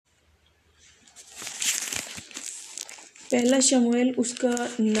पहला शमूएल उसका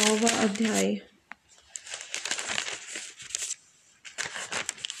 9वां अध्याय।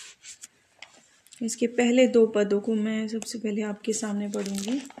 इसके पहले 2 पदों को मैं सबसे पहले आपके सामने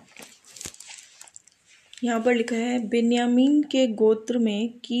पढ़ूंगी। यहाँ पर लिखा है, बिन्यामीन के गोत्र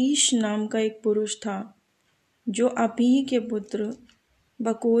में कीश नाम का एक पुरुष था, जो अपीह के पुत्र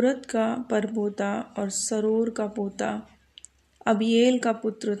बकोरत का परपोता और सरोर का पोता अबीएल का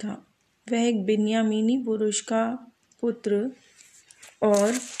पुत्र था। वह एक बिन्यामीनी पुरुष का पुत्र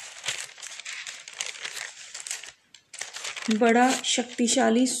और बड़ा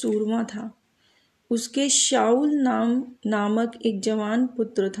शक्तिशाली सूरमा था। उसके शाऊल नामक एक जवान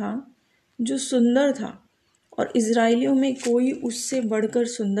पुत्र था, जो सुंदर था और इज़राइलियों में कोई उससे बढ़कर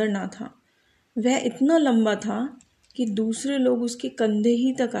सुंदर ना था। वह इतना लंबा था कि दूसरे लोग उसके कंधे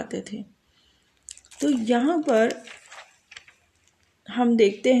ही तक आते थे। तो यहाँ पर हम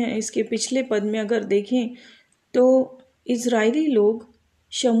देखते हैं, इसके पिछले पद में अगर देखें तो इज़राइली लोग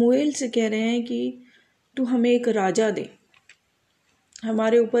शमूएल से कह रहे हैं कि तू हमें एक राजा दे,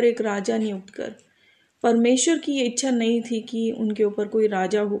 हमारे ऊपर एक राजा नियुक्त कर। परमेश्वर की ये इच्छा नहीं थी कि उनके ऊपर कोई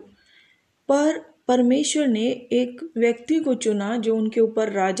राजा हो, पर परमेश्वर ने एक व्यक्ति को चुना जो उनके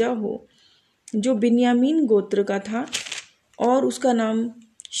ऊपर राजा हो, जो बिन्यामीन गोत्र का था और उसका नाम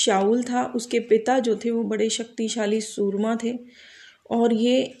शाऊल था। उसके पिता जो थे वो बड़े शक्तिशाली सूरमा थे और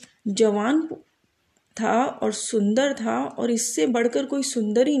ये जवान था और सुंदर था, और इससे बढ़कर कोई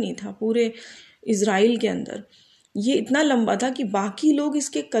सुंदर ही नहीं था पूरे इज़राइल के अंदर। ये इतना लंबा था कि बाकी लोग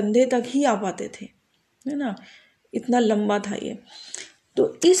इसके कंधे तक ही आ पाते थे, है ना, इतना लंबा था ये।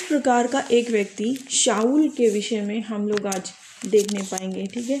 तो इस प्रकार का एक व्यक्ति शाऊल के विषय में हम लोग आज देखने पाएंगे,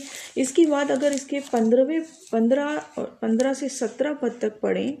 ठीक है। इसके बाद अगर इसके 15 से 17 पद तक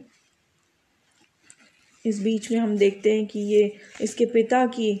पढ़ें, इस बीच में हम देखते हैं कि ये इसके पिता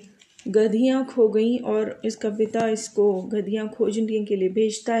की गधियाँ खो गई और इसका पिता इसको गधियाँ खोजने के लिए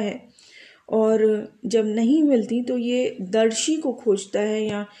भेजता है, और जब नहीं मिलती तो ये दर्शी को खोजता है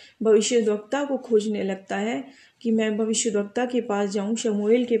या भविष्यद्वक्ता को खोजने लगता है कि मैं भविष्यद्वक्ता के पास जाऊं,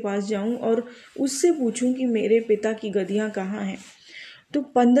 शमूएल के पास जाऊं और उससे पूछूं कि मेरे पिता की गधियां कहाँ हैं। तो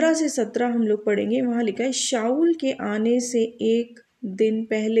 15 से 17 हम लोग पढ़ेंगे। वहाँ लिखा है, शाऊल के आने से एक दिन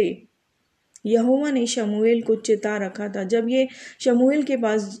पहले यहोवा ने शमूएल को चिता रखा था। जब ये शमूएल के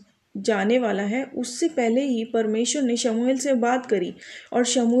पास जाने वाला है, उससे पहले ही परमेश्वर ने शमूएल से बात करी और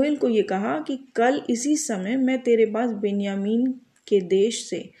शमूएल को ये कहा कि कल इसी समय मैं तेरे पास बिन्यामीन के देश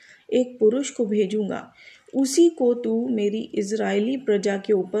से एक पुरुष को भेजूंगा, उसी को तू मेरी इज़राइली प्रजा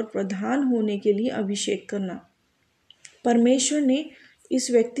के ऊपर प्रधान होने के लिए अभिषेक करना। परमेश्वर ने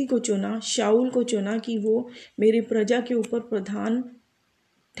इस व्यक्ति को चुना, शाऊल को चुना कि वो मेरी प्रजा के ऊपर प्रधान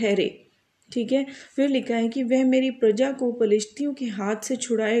ठहरे, ठीक है। फिर लिखा है कि वह मेरी प्रजा को पलिश्तियों के हाथ से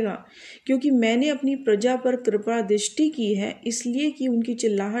छुड़ाएगा, क्योंकि मैंने अपनी प्रजा पर कृपा दृष्टि की है, इसलिए कि उनकी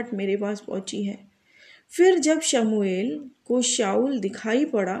चिल्लाहट मेरे पास पहुंची है। फिर जब शमूएल को शाऊल दिखाई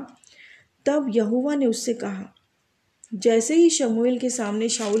पड़ा, तब यहोवा ने उससे कहा। जैसे ही शमूएल के सामने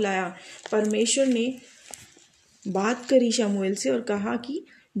शाऊल आया, परमेश्वर ने बात करी शमूएल से और कहा कि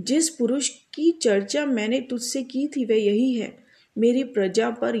जिस पुरुष की चर्चा मैंने तुझसे की थी वह यही है, मेरी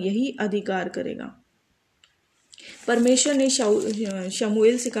प्रजा पर यही अधिकार करेगा। परमेश्वर ने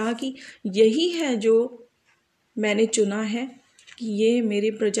शमूएल से कहा कि यही है जो मैंने चुना है कि ये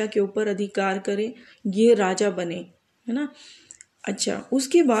मेरी प्रजा के ऊपर अधिकार करे, ये राजा बने, है ना। अच्छा,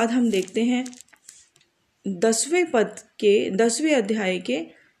 उसके बाद हम देखते हैं 10वें अध्याय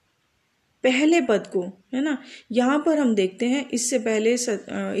के पहले पद को, है ना। यहाँ पर हम देखते हैं, इससे पहले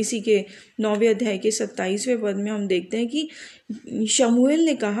इसी के 9वें अध्याय के 27वें पद में हम देखते हैं कि शमूएल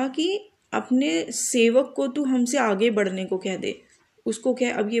ने कहा कि अपने सेवक को तू हमसे आगे बढ़ने को कह दे। उसको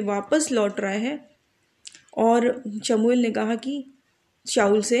कह, अब ये वापस लौट रहा है, और शमूएल ने कहा कि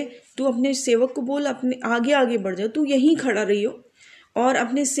शाऊल से, तू अपने सेवक को बोल अपने आगे बढ़ जाओ, तू यहीं खड़ा रहियो और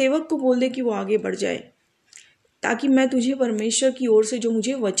अपने सेवक को बोल दे कि वो आगे बढ़ जाए, ताकि मैं तुझे परमेश्वर की ओर से जो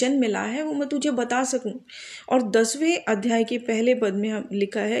मुझे वचन मिला है वो मैं तुझे बता सकूं। और 10वें अध्याय के पहले पद में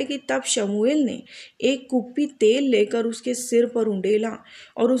लिखा है कि तब शमूएल ने एक कुप्पी तेल लेकर उसके सिर पर उंडेला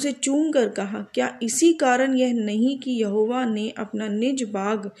और उसे चूम कर कहा, क्या इसी कारण यह नहीं कि यहोवा ने अपना निज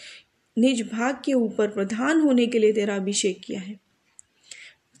भाग के ऊपर प्रधान होने के लिए तेरा अभिषेक किया है।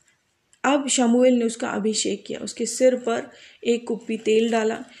 अब शमूएल ने उसका अभिषेक किया, उसके सिर पर एक कुप्पी तेल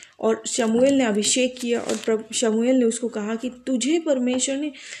डाला और शमूएल ने अभिषेक किया, और शमूएल ने उसको कहा कि तुझे परमेश्वर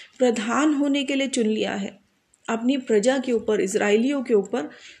ने प्रधान होने के लिए चुन लिया है, अपनी प्रजा के ऊपर, इज़राइलियों के ऊपर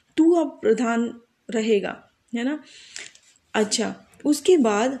तू अब प्रधान रहेगा, है ना। अच्छा, उसके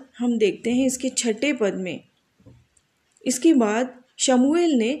बाद हम देखते हैं इसके 6ठे पद में, इसके बाद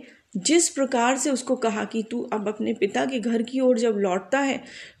शमूएल ने जिस प्रकार से उसको कहा कि तू अब अपने पिता के घर की ओर जब लौटता है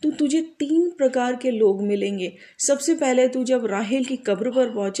तो तुझे 3 प्रकार के लोग मिलेंगे। सबसे पहले तू जब राहेल की कब्र पर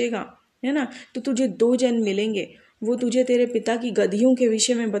पहुंचेगा, है ना, तो तुझे 2 जन मिलेंगे। वो तुझे तेरे पिता की गधियों के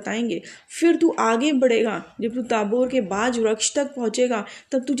विषय में बताएंगे। फिर तू आगे बढ़ेगा, जब तू ताबोर के बाज वृक्ष तक पहुंचेगा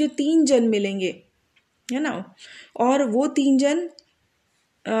तब तुझे 3 जन मिलेंगे, है ना। और वो 3 जन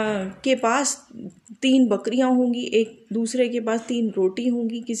के पास 3 बकरियां होंगी, एक दूसरे के पास 3 रोटी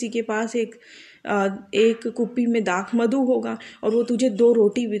होंगी, किसी के पास एक कुप्पी में दाख मधु होगा और वो तुझे 2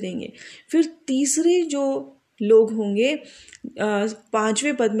 रोटी भी देंगे। फिर तीसरे जो लोग होंगे,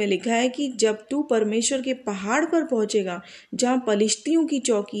 5वें पद में लिखा है कि जब तू परमेश्वर के पहाड़ पर पहुंचेगा जहाँ पलिश्तियों की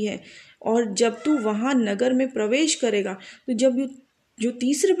चौकी है, और जब तू वहाँ नगर में प्रवेश करेगा तो जब जो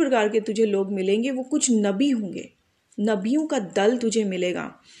तीसरे प्रकार के तुझे लोग मिलेंगे वो कुछ नबी होंगे, नबियों का दल तुझे मिलेगा,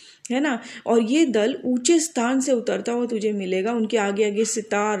 है ना। और ये दल ऊंचे स्थान से उतरता हुआ तुझे मिलेगा। उनके आगे आगे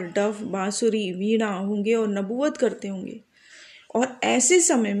सितार, डफ, बांसुरी, वीणा होंगे और नबूवत करते होंगे। और ऐसे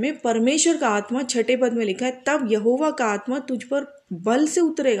समय में परमेश्वर का आत्मा, 6ठे पद में लिखा है, तब यहोवा का आत्मा तुझ पर बल से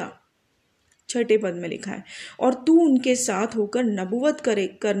उतरेगा। 6ठे पद में लिखा है, और तू उनके साथ होकर नबूवत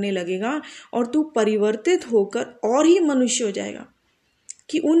करने लगेगा और तू परिवर्तित होकर और ही मनुष्य हो जाएगा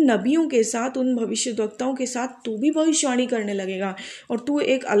कि उन नबियों के साथ, उन भविष्यद्वक्ताओं के साथ तू भी भविष्यवाणी करने लगेगा और तू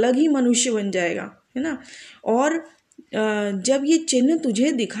एक अलग ही मनुष्य बन जाएगा, है ना। और जब ये चिन्ह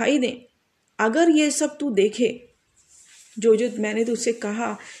तुझे दिखाई दे, अगर ये सब तू देखे, जो मैंने तुझसे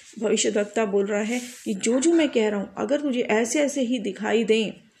कहा, भविष्यद्वक्ता बोल रहा है कि जो मैं कह रहा हूँ अगर तुझे ऐसे ऐसे ही दिखाई दे,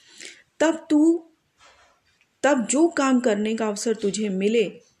 तब जो काम करने का अवसर तुझे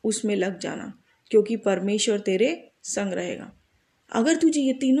मिले उसमें लग जाना, क्योंकि परमेश्वर तेरे संग रहेगा। अगर तुझे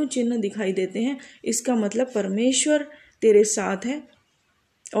ये तीनों चिन्ह दिखाई देते हैं, इसका मतलब परमेश्वर तेरे साथ है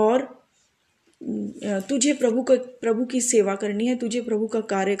और तुझे प्रभु की सेवा करनी है, तुझे प्रभु का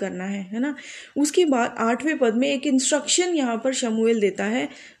कार्य करना है ना। उसके बाद 8वें पद में एक इंस्ट्रक्शन यहाँ पर शमूएल देता है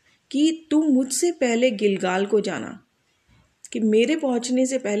कि तू मुझसे पहले गिलगाल को जाना, कि मेरे पहुंचने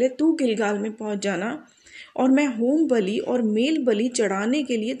से पहले तू गिलगाल में पहुंच जाना और मैं होम बलि और मेल बलि चढ़ाने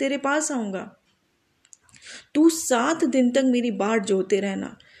के लिए तेरे पास आऊँगा। तू 7 दिन तक मेरी बाट जोते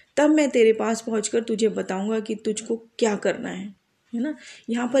रहना, तब मैं तेरे पास पहुंचकर तुझे बताऊंगा कि तुझको क्या करना है ना।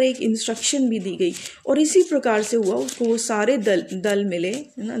 यहाँ पर एक इंस्ट्रक्शन भी दी गई और इसी प्रकार से हुआ। उसको वो सारे दल मिले,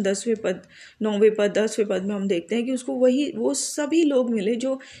 है ना। 10वें पद, 9वें पद, 10वें पद में हम देखते हैं कि उसको वो सभी लोग मिले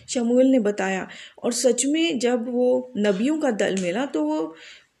जो शमूएल ने बताया। और सच में जब वो नबियों का दल मिला तो वो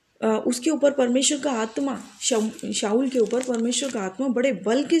उसके ऊपर परमेश्वर का आत्मा, शाऊल के ऊपर परमेश्वर का आत्मा बड़े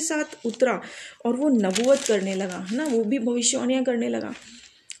बल के साथ उतरा और वो नबूवत करने लगा, है ना। वो भी भविष्यवाणियां करने लगा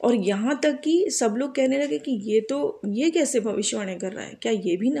और यहाँ तक कि सब लोग कहने लगे कि ये कैसे भविष्यवाणी कर रहा है, क्या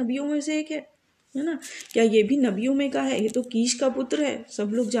ये भी नबियों में से एक है ना, क्या ये भी नबियों में का है, ये तो कीश का पुत्र है,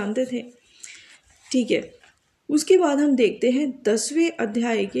 सब लोग जानते थे। ठीक है, उसके बाद हम देखते हैं 10वें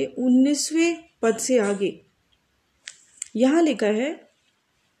अध्याय के 19वें पद से आगे। यहाँ लिखा है,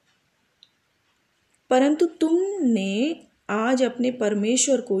 परंतु तुमने आज अपने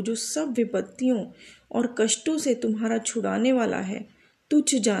परमेश्वर को, जो सब विपत्तियों और कष्टों से तुम्हारा छुड़ाने वाला है,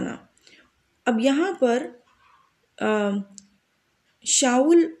 तुच्छ जाना। अब यहाँ पर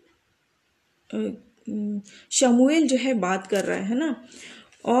शमूएल जो है बात कर रहा है ना,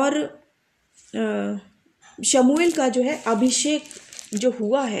 और शमूएल का जो है अभिषेक जो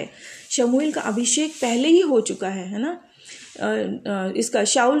हुआ है, शमूएल का अभिषेक पहले ही हो चुका है ना। इसका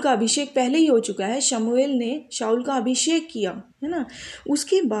शाऊल का अभिषेक पहले ही हो चुका है, शमूएल ने शाऊल का अभिषेक किया, है ना।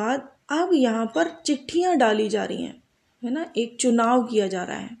 उसके बाद अब यहाँ पर चिट्ठियां डाली जा रही हैं, है ना, एक चुनाव किया जा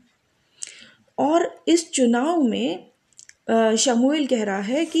रहा है। और इस चुनाव में शमूएल कह रहा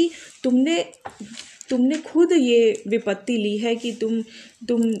है कि तुमने खुद ये विपत्ति ली है कि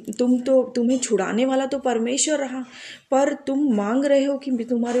तुम्हें छुड़ाने वाला तो परमेश्वर रहा, पर तुम मांग रहे हो कि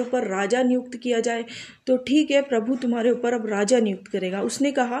तुम्हारे ऊपर राजा नियुक्त किया जाए। तो ठीक है, प्रभु तुम्हारे ऊपर अब राजा नियुक्त करेगा।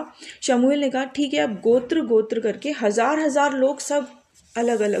 उसने कहा, शमूएल ने कहा, ठीक है, अब गोत्र गोत्र करके 1000 लोग सब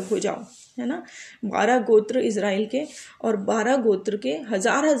अलग अलग हो जाओ, है ना। 12 गोत्र इजराइल के और 12 गोत्र के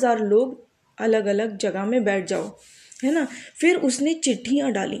 1000 लोग अलग अलग जगह में बैठ जाओ, है ना। फिर उसने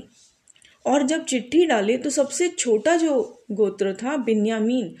चिट्ठियां डाली और जब चिट्ठी डाली तो सबसे छोटा जो गोत्र था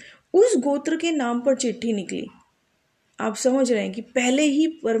बिन्यामीन, उस गोत्र के नाम पर चिट्ठी निकली। आप समझ रहे हैं कि पहले ही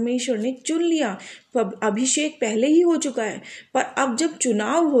परमेश्वर ने चुन लिया, अभिषेक पहले ही हो चुका है, पर अब जब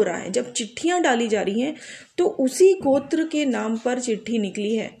चुनाव हो रहा है, जब चिट्ठियां डाली जा रही हैं, तो उसी गोत्र के नाम पर चिट्ठी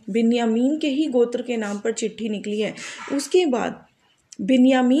निकली है, बिन्यामीन के ही गोत्र के नाम पर चिट्ठी निकली है। उसके बाद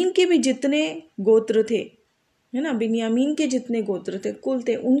बिन्यामीन के भी जितने गोत्र थे, है ना, बिन्यामीन के जितने गोत्र थे, कुल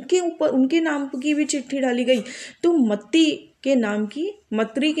थे, उनके ऊपर उनके नाम की भी चिट्ठी डाली गई। तो मत्ती के नाम की,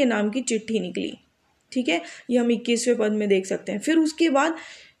 मत्री के नाम की चिट्ठी निकली। ठीक है, ये हम 21वें पद में देख सकते हैं। फिर उसके बाद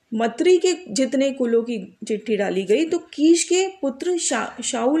मत्री के जितने कुलों की चिट्ठी डाली गई तो कीश के पुत्र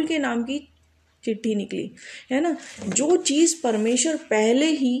शाऊल के नाम की चिट्ठी निकली, है ना। जो चीज़ परमेश्वर पहले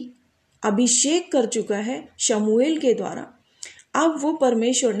ही अभिषेक कर चुका है शमूएल के द्वारा, अब वो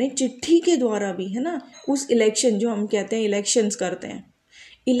परमेश्वर ने चिट्ठी के द्वारा भी, है ना, उस इलेक्शन, जो हम कहते हैं इलेक्शंस करते हैं,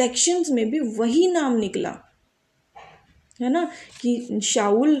 इलेक्शंस में भी वही नाम निकला, है ना, कि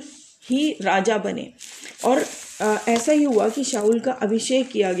शाऊल ही राजा बने। और ऐसा ही हुआ कि शाऊल का अभिषेक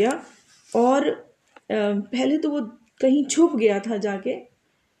किया गया। और पहले तो वो कहीं छुप गया था जाके,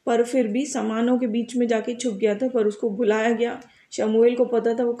 पर फिर भी सामानों के बीच में जाके छुप गया था, पर उसको बुलाया गया। शमूएल को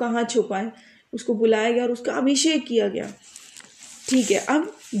पता था वो कहाँ छुपा है, उसको बुलाया गया और उसका अभिषेक किया गया। ठीक है,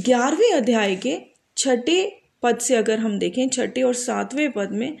 अब 11वें अध्याय के 6ठे पद से अगर हम देखें, 6ठे और 7वें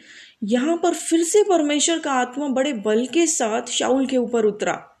पद में, यहाँ पर फिर से परमेश्वर का आत्मा बड़े बल के साथ शाऊल के ऊपर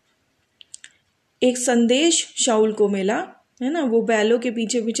उतरा। एक संदेश शाऊल को मिला, है ना, वो बैलों के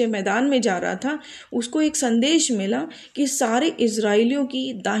पीछे पीछे मैदान में जा रहा था, उसको एक संदेश मिला कि सारे इजराइलियों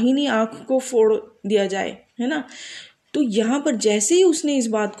की दाहिनी आंख को फोड़ दिया जाए, है ना। तो यहाँ पर जैसे ही उसने इस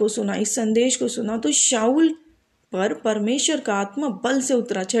बात को सुना, इस संदेश को सुना, तो शाऊल पर परमेश्वर का आत्मा बल से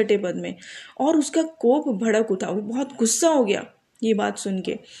उतरा 6ठे पद में, और उसका कोप भड़क उठा, वो बहुत गुस्सा हो गया ये बात सुन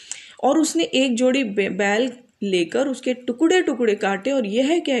के। और उसने एक जोड़ी बैल लेकर उसके टुकड़े टुकड़े काटे और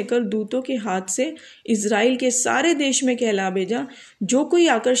यह कहकर दूतों के हाथ से इज़राइल के सारे देश में कहला भेजा, जो कोई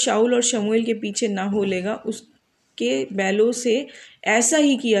आकर शाऊल और शमूएल के पीछे ना हो लेगा, उसके बैलों से ऐसा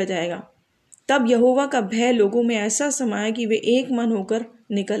ही किया जाएगा। तब यहोवा का भय लोगों में ऐसा समाया कि वे एक मन होकर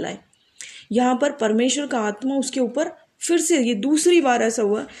निकल आए। यहाँ पर परमेश्वर का आत्मा उसके ऊपर फिर से, ये दूसरी बार ऐसा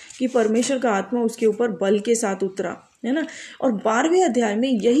हुआ कि परमेश्वर का आत्मा उसके ऊपर बल के साथ उतरा, है ना। और 12वें अध्याय में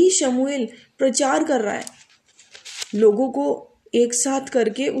यही शमूएल प्रचार कर रहा है, लोगों को एक साथ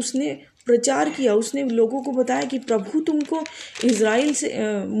करके उसने प्रचार किया। उसने लोगों को बताया कि प्रभु तुमको इज़राइल से,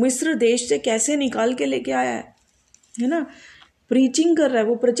 मिस्र देश से कैसे निकाल के लेके आया है ना। प्रीचिंग कर रहा है,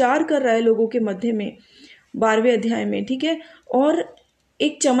 वो प्रचार कर रहा है लोगों के मध्य में 12वें अध्याय में। ठीक है, और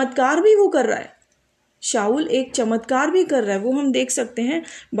एक चमत्कार भी वो कर रहा है, शाऊल एक चमत्कार भी कर रहा है, वो हम देख सकते हैं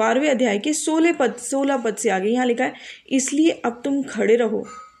 12वें अध्याय के 16 पद से आगे। यहाँ लिखा है, इसलिए अब तुम खड़े रहो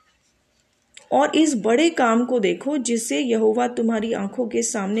और इस बड़े काम को देखो जिसे यहोवा तुम्हारी आंखों के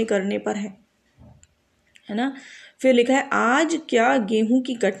सामने करने पर है ना। फिर लिखा है, आज क्या गेहूं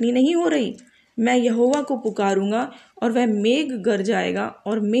की कटनी नहीं हो रही? मैं यहोवा को पुकारूंगा और वह मेघ गरजाएगा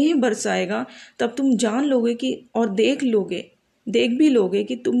और मेंह बरसाएगा, तब तुम जान लोगे कि, और देख भी लोगे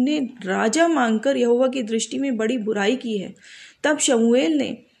कि तुमने राजा मांगकर यहोवा की दृष्टि में बड़ी बुराई की है। तब शमूएल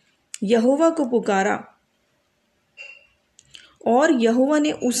ने यहोवा को पुकारा और यहोवा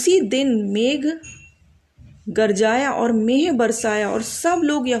ने उसी दिन मेघ गरजाया और मेंह बरसाया, और सब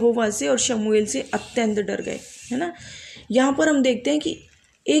लोग यहोवा से और शमूएल से अत्यंत डर गए, है ना। यहाँ पर हम देखते हैं कि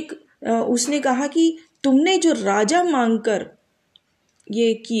उसने कहा कि तुमने जो राजा मांगकर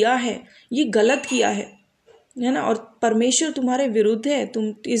ये किया है, ये गलत किया है ना, और परमेश्वर तुम्हारे विरुद्ध है।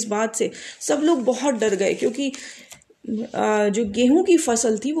 तुम इस बात से सब लोग बहुत डर गए, क्योंकि जो गेहूं की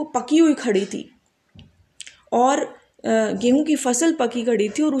फसल थी वो पकी हुई खड़ी थी, और गेहूं की फसल पकी खड़ी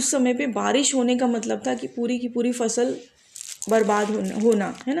थी, और उस समय पे बारिश होने का मतलब था कि पूरी की पूरी फसल बर्बाद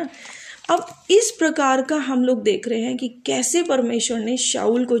होना, है ना। अब इस प्रकार का हम लोग देख रहे हैं कि कैसे परमेश्वर ने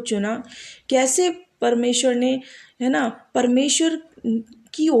शाऊल को चुना, कैसे परमेश्वर ने, है ना, परमेश्वर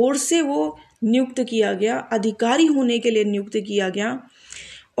की ओर से वो नियुक्त किया गया, अधिकारी होने के लिए नियुक्त किया गया।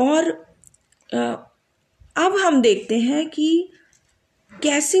 और अब हम देखते हैं कि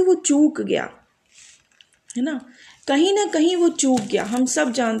कैसे वो चूक गया, है ना कहीं वो चूक गया। हम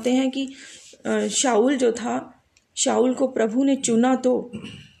सब जानते हैं कि शाऊल जो था, शाऊल को प्रभु ने चुना तो,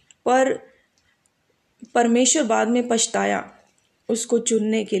 पर परमेश्वर बाद में पछताया उसको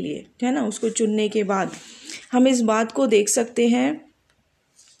चुनने के लिए, है ना। उसको चुनने के बाद हम इस बात को देख सकते हैं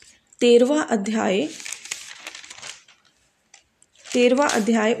 13वां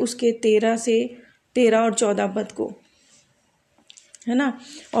अध्याय उसके 13 और 14 पद को, है ना।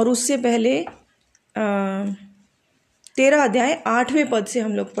 और उससे पहले 13 अध्याय 8वें पद से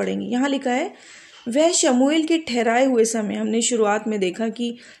हम लोग पढ़ेंगे। यहाँ लिखा है, वह शमूएल के ठहराए हुए समय, हमने शुरुआत में देखा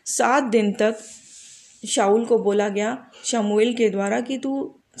कि 7 दिन तक शाऊल को बोला गया शमूएल के द्वारा कि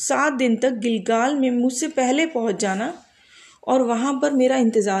तू 7 दिन तक गिलगाल में मुझसे पहले पहुंच जाना और वहां पर मेरा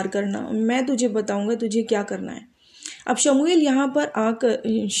इंतजार करना, मैं तुझे बताऊंगा तुझे क्या करना है। अब शाऊल यहाँ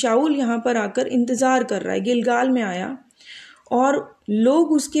पर आकर इंतजार कर रहा है, गिलगाल में आया और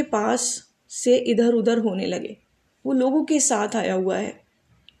लोग उसके पास से इधर उधर होने लगे। वो लोगों के साथ आया हुआ है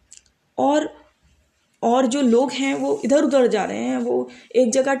और और जो लोग हैं वो इधर उधर जा रहे हैं, वो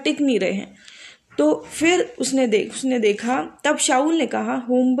एक जगह टिक नहीं रहे हैं। तो फिर उसने देखा, तब शाऊल ने कहा,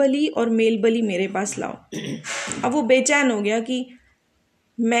 होम बलि और मेल बलि मेरे पास लाओ। अब वो बेचैन हो गया कि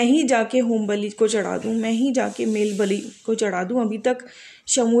मैं ही जाके होम बलि को चढ़ा दूं, मैं ही जाके मेल बलि को चढ़ा दूं, अभी तक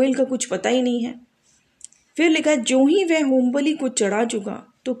शमूएल का कुछ पता ही नहीं है। फिर लिखा, जो ही वह होम बलि को चढ़ा चुका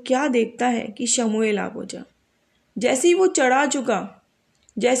तो क्या देखता है कि शमूएल आ पहुंचा। जैसे ही वो चढ़ा चुका,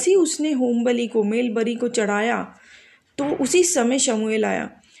 जैसे ही उसने होम बलि को, मेल बलि को चढ़ाया, तो उसी समय शमूएल आया।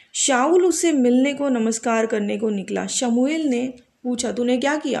 शाऊल उससे मिलने को, नमस्कार करने को निकला। शमूएल ने पूछा, तूने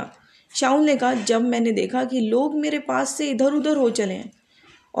क्या किया? शाऊल ने कहा, जब मैंने देखा कि लोग मेरे पास से इधर उधर हो चले हैं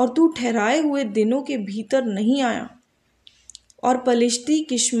और तू ठहराए हुए दिनों के भीतर नहीं आया और पलिश्ती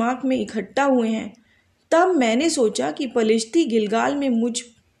किश्माक में इकट्ठा हुए हैं, तब मैंने सोचा कि पलिश्ती गिलगाल में मुझ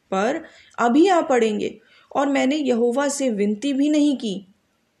पर अभी आ पड़ेंगे, और मैंने यहोवा से विनती भी नहीं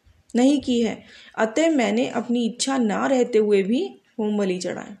की है। अतः मैंने अपनी इच्छा ना रहते हुए भी होम बलि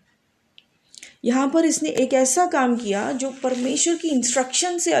चढ़ाया। यहाँ पर इसने एक ऐसा काम किया जो परमेश्वर की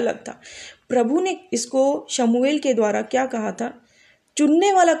इंस्ट्रक्शन से अलग था। प्रभु ने इसको शमूएल के द्वारा क्या कहा था?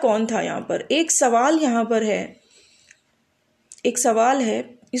 चुनने वाला कौन था? यहाँ पर एक सवाल यहाँ पर है, एक सवाल है,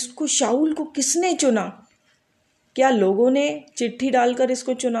 इसको शाऊल को किसने चुना? क्या लोगों ने चिट्ठी डालकर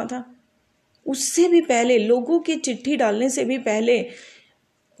इसको चुना था? उससे भी पहले, लोगों की चिट्ठी डालने से भी पहले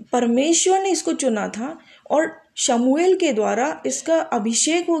परमेश्वर ने इसको चुना था, और शमूएल के द्वारा इसका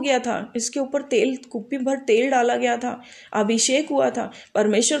अभिषेक हो गया था। इसके ऊपर तेल, कुप्पी भर तेल डाला गया था, अभिषेक हुआ था,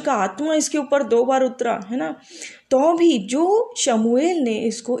 परमेश्वर का आत्मा इसके ऊपर 2 बार उतरा, है ना। तो भी जो शमूएल ने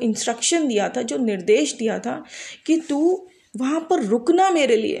इसको इंस्ट्रक्शन दिया था, जो निर्देश दिया था कि तू वहां पर रुकना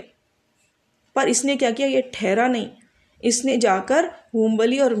मेरे लिए, पर इसने क्या किया? ये ठहरा नहीं, इसने जाकर होम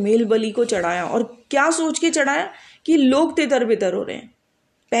बलि और मेल बलि को चढ़ाया। और क्या सोच के चढ़ाया? कि लोग तितर बितर हो रहे हैं।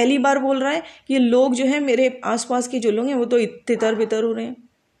 पहली बार बोल रहा है कि लोग जो है, मेरे आसपास के जो लोग हैं वो तो तितर बितर हो रहे हैं,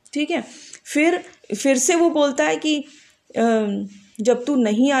 ठीक है। फिर से वो बोलता है कि जब तू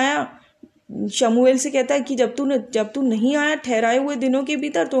नहीं आया, शमूएल से कहता है कि जब तू नहीं आया ठहराए हुए दिनों के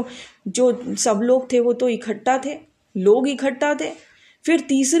भीतर, तो जो सब लोग थे वो तो इकट्ठा थे, लोग इकट्ठा थे। फिर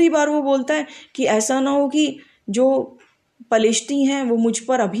तीसरी बार वो बोलता है कि ऐसा ना हो कि जो पलिश्ती हैं वो मुझ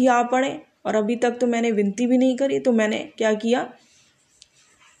पर अभी आ पड़े, और अभी तक तो मैंने विनती भी नहीं करी। तो मैंने क्या किया?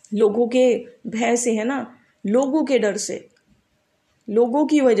 लोगों के भय से, है ना, लोगों के डर से, लोगों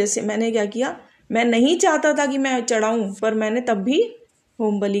की वजह से मैंने क्या किया? मैं नहीं चाहता था कि मैं चढ़ाऊं, पर मैंने तब भी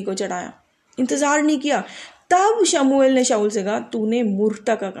होम बलि को चढ़ाया, इंतजार नहीं किया। तब शमूएल ने शाऊल से कहा, तूने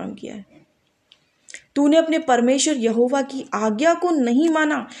मूर्खता का काम किया है, तूने अपने परमेश्वर यहोवा की आज्ञा को नहीं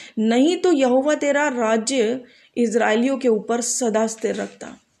माना, नहीं तो यहोवा तेरा राज्य इजराइलियों के ऊपर सदा स्थिर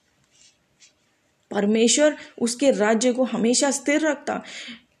रखता। परमेश्वर उसके राज्य को हमेशा स्थिर रखता,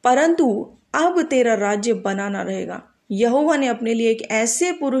 परंतु अब तेरा राज्य बना ना रहेगा। यहोवा ने अपने लिए एक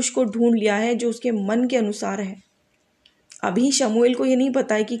ऐसे पुरुष को ढूंढ लिया है जो उसके मन के अनुसार है। अभी शमूएल को ये नहीं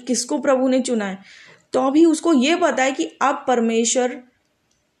पता है कि किसको प्रभु ने चुना है, तो अभी उसको ये पता है कि अब परमेश्वर,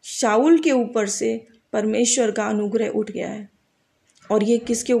 शाऊल के ऊपर से परमेश्वर का अनुग्रह उठ गया है, और ये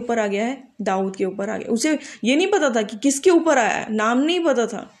किसके ऊपर आ गया है? दाऊद के ऊपर आ गया। उसे ये नहीं पता था कि किसके ऊपर आया है, नाम नहीं पता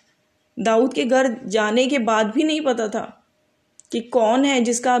था। दाऊद के घर जाने के बाद भी नहीं पता था कि कौन है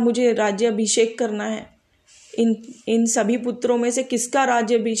जिसका मुझे राज्य अभिषेक करना है, इन सभी पुत्रों में से किसका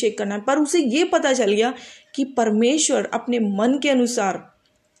राज्य अभिषेक करना है। पर उसे ये पता चल गया कि परमेश्वर अपने मन के अनुसार,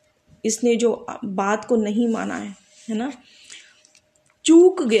 इसने जो बात को नहीं माना है ना,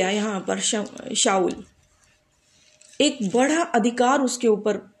 चूक गया। यहाँ पर शाऊल, एक बड़ा अधिकार उसके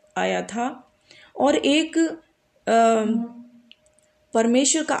ऊपर आया था, और एक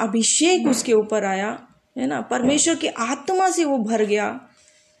परमेश्वर का अभिषेक उसके ऊपर आया, है ना। परमेश्वर की आत्मा से वो भर गया,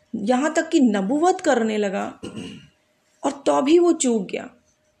 यहाँ तक कि नबुवत करने लगा, और तो भी वो चूक गया।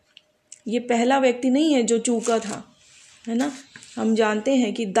 ये पहला व्यक्ति नहीं है जो चूका था, है ना। हम जानते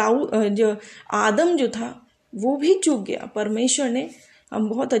हैं कि आदम जो था वो भी चूक गया। परमेश्वर ने, हम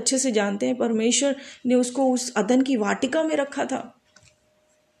बहुत अच्छे से जानते हैं, परमेश्वर ने उसको उस अदन की वाटिका में रखा था,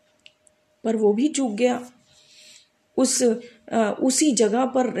 पर वो भी चूक गया। उसी जगह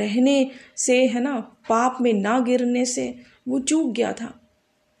पर रहने से, है ना, पाप में ना गिरने से वो चूक गया था।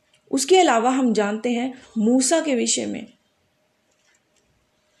 उसके अलावा हम जानते हैं मूसा के विषय में,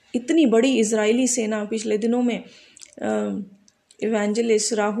 इतनी बड़ी इजरायली सेना, पिछले दिनों में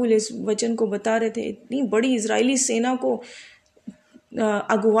इवेंजलिस्ट राहुल इस वचन को बता रहे थे, इतनी बड़ी इजरायली सेना को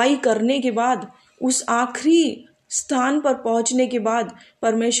अगुवाई करने के बाद, उस आखिरी स्थान पर पहुंचने के बाद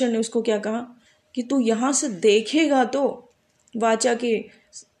परमेश्वर ने उसको क्या कहा कि तू यहाँ से देखेगा तो वाचा के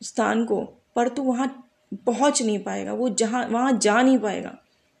स्थान को, पर तू वहाँ पहुंच नहीं पाएगा, वहाँ जा नहीं पाएगा।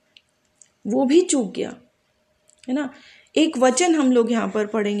 वो भी चूक गया, है ना। एक वचन हम लोग यहाँ पर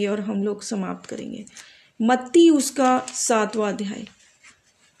पढ़ेंगे और हम लोग समाप्त करेंगे। मत्ती उसका 7वां अध्याय।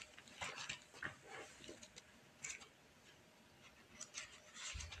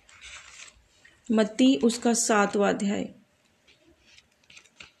 मत्ती उसका 7वां अध्याय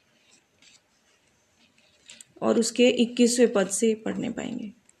और उसके 21वें पद से पढ़ने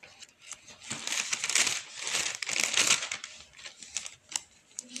पाएंगे।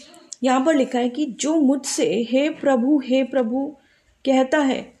 यहाँ पर लिखा है कि जो मुझसे हे प्रभु कहता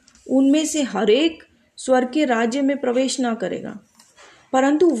है, उनमें से हर एक स्वर्ग के राज्य में प्रवेश ना करेगा,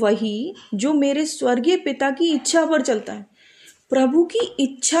 परंतु वही जो मेरे स्वर्गीय पिता की इच्छा पर चलता है। प्रभु की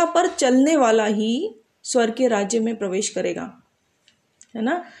इच्छा पर चलने वाला ही स्वर्ग के राज्य में प्रवेश करेगा, है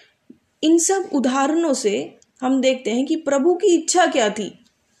ना। इन सब उदाहरणों से हम देखते हैं कि प्रभु की इच्छा क्या थी,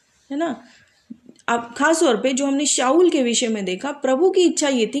 है ना। अब खास तौर पे जो हमने शाऊल के विषय में देखा, प्रभु की इच्छा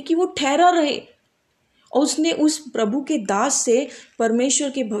ये थी कि वो ठहरा रहे, और उसने उस प्रभु के दास से, परमेश्वर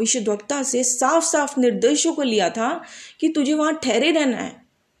के भविष्यद्वक्ता से साफ साफ निर्देशों को लिया था कि तुझे वहां ठहरे रहना है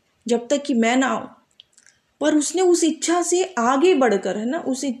जब तक कि मैं ना आऊं। पर उसने उस इच्छा से आगे बढ़कर, है ना,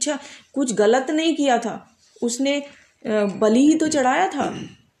 उस इच्छा, कुछ गलत नहीं किया था। उसने बलि ही तो चढ़ाया था,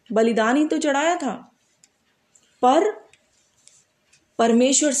 बलिदान ही तो चढ़ाया था, पर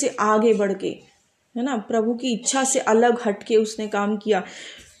परमेश्वर से आगे बढ़ के, है ना, प्रभु की इच्छा से अलग हटके उसने काम किया।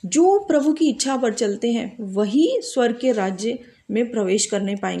 जो प्रभु की इच्छा पर चलते हैं वही स्वर्ग के राज्य में प्रवेश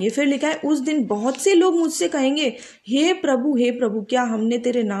करने पाएंगे। फिर लिखा है, उस दिन बहुत से लोग मुझसे कहेंगे, हे प्रभु क्या हमने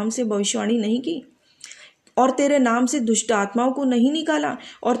तेरे नाम से भविष्यवाणी नहीं की, और तेरे नाम से दुष्ट आत्माओं को नहीं निकाला,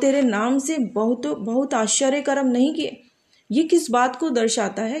 और तेरे नाम से बहुत बहुत आश्चर्य कर्म नहीं किए। ये किस बात को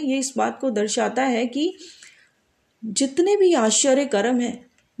दर्शाता है? ये इस बात को दर्शाता है कि जितने भी आश्चर्य कर्म हैं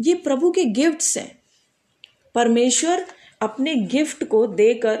ये प्रभु के गिफ्ट्स हैं। परमेश्वर अपने गिफ्ट को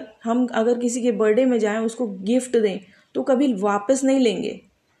देकर, हम अगर किसी के बर्थडे में जाएं, उसको गिफ्ट दें तो कभी वापस नहीं लेंगे।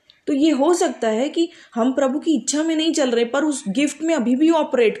 तो ये हो सकता है कि हम प्रभु की इच्छा में नहीं चल रहे, पर उस गिफ्ट में अभी भी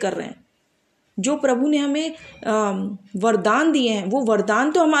ऑपरेट कर रहे हैं। जो प्रभु ने हमें वरदान दिए हैं, वो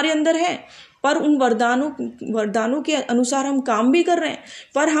वरदान तो हमारे अंदर है, पर उन वरदानों के अनुसार हम काम भी कर रहे हैं,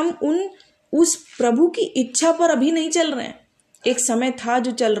 पर हम उस प्रभु की इच्छा पर अभी नहीं चल रहे हैं। एक समय था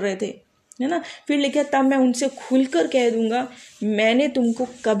जो चल रहे थे, है ना। फिर लिखा, तब मैं उनसे खुलकर कह दूंगा, मैंने तुमको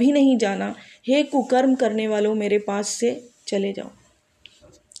कभी नहीं जाना, हे कुकर्म करने वालों, मेरे पास से चले जाओ।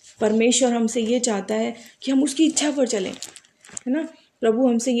 परमेश्वर हमसे ये चाहता है कि हम उसकी इच्छा पर चलें, है ना। प्रभु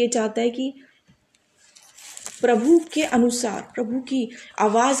हमसे ये चाहता है कि प्रभु के अनुसार, प्रभु की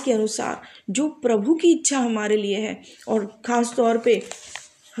आवाज़ के अनुसार, जो प्रभु की इच्छा हमारे लिए है, और ख़ास तौर पे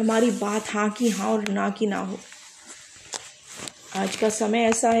हमारी बात हाँ की हाँ और ना की ना हो। आज का समय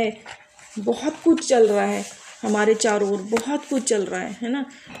ऐसा है, बहुत कुछ चल रहा है हमारे चारों ओर, बहुत कुछ चल रहा है ना।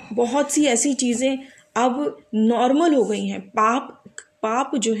 बहुत सी ऐसी चीज़ें अब नॉर्मल हो गई हैं।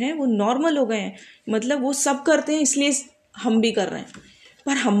 पाप जो है वो नॉर्मल हो गए हैं, मतलब वो सब करते हैं इसलिए हम भी कर रहे हैं।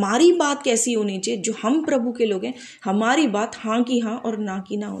 पर हमारी बात कैसी होनी चाहिए? जो हम प्रभु के लोग हैं, हमारी बात हाँ की हाँ और ना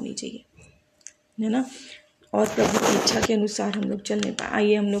की ना होनी चाहिए, है ना। और प्रभु की इच्छा के अनुसार हम लोग चलने पाए।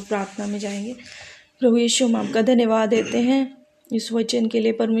 आइए हम लोग प्रार्थना में जाएंगे। प्रभु यीशु, हम आपका धन्यवाद देते हैं इस वचन के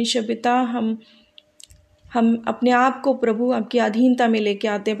लिए। परमेश्वर पिता, हम अपने आप को प्रभु आपकी अधीनता में लेके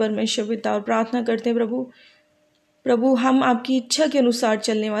आते हैं परमेश्वर पिता, और प्रार्थना करते हैं प्रभु हम आपकी इच्छा के अनुसार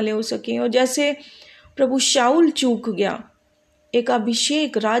चलने वाले हो सकें। और जैसे प्रभु शाऊल चूक गया, एक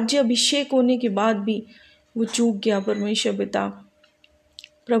अभिषेक, राज्य अभिषेक होने के बाद भी वो चूक गया परमेश्वर पिता।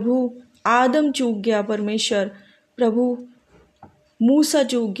 प्रभु आदम चूक गया परमेश्वर, प्रभु मूसा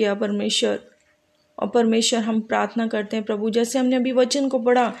चूक गया परमेश्वर। और परमेश्वर हम प्रार्थना करते हैं प्रभु, जैसे हमने अभी वचन को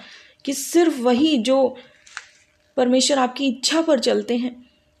पढ़ा कि सिर्फ वही जो परमेश्वर आपकी इच्छा पर चलते हैं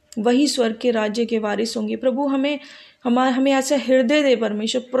वही स्वर्ग के राज्य के वारिस होंगे। प्रभु हमें ऐसा हृदय दे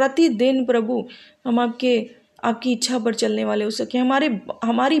परमेश्वर, प्रतिदिन प्रभु हम आपकी इच्छा पर चलने वाले हो सके।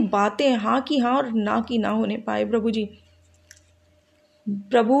 हमारी बातें हाँ की हाँ और ना की ना होने पाए प्रभु जी।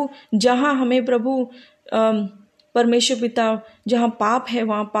 प्रभु जहाँ हमें प्रभु परमेश्वर पिता, जहाँ पाप है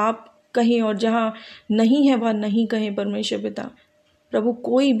वहाँ पाप कहें, और जहाँ नहीं है वहाँ नहीं कहें परमेश्वर पिता। प्रभु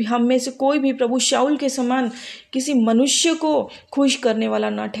कोई भी, हम में से कोई भी प्रभु शाऊल के समान किसी मनुष्य को खुश करने वाला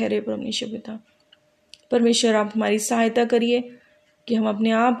ना ठहरे परमेश्वर पिता। परमेश्वर आप हमारी सहायता करिए कि हम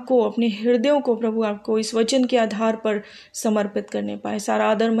अपने आप को, अपने हृदयों को प्रभु आपको इस वचन के आधार पर समर्पित करने पाए। सारा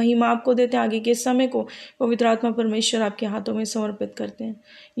आदर महिमा आपको देते हैं। आगे के समय को पवित्र आत्मा परमेश्वर आपके हाथों में समर्पित करते हैं।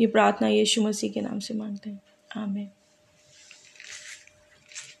 ये प्रार्थना यीशु मसीह के नाम से मांगते हैं, आमीन।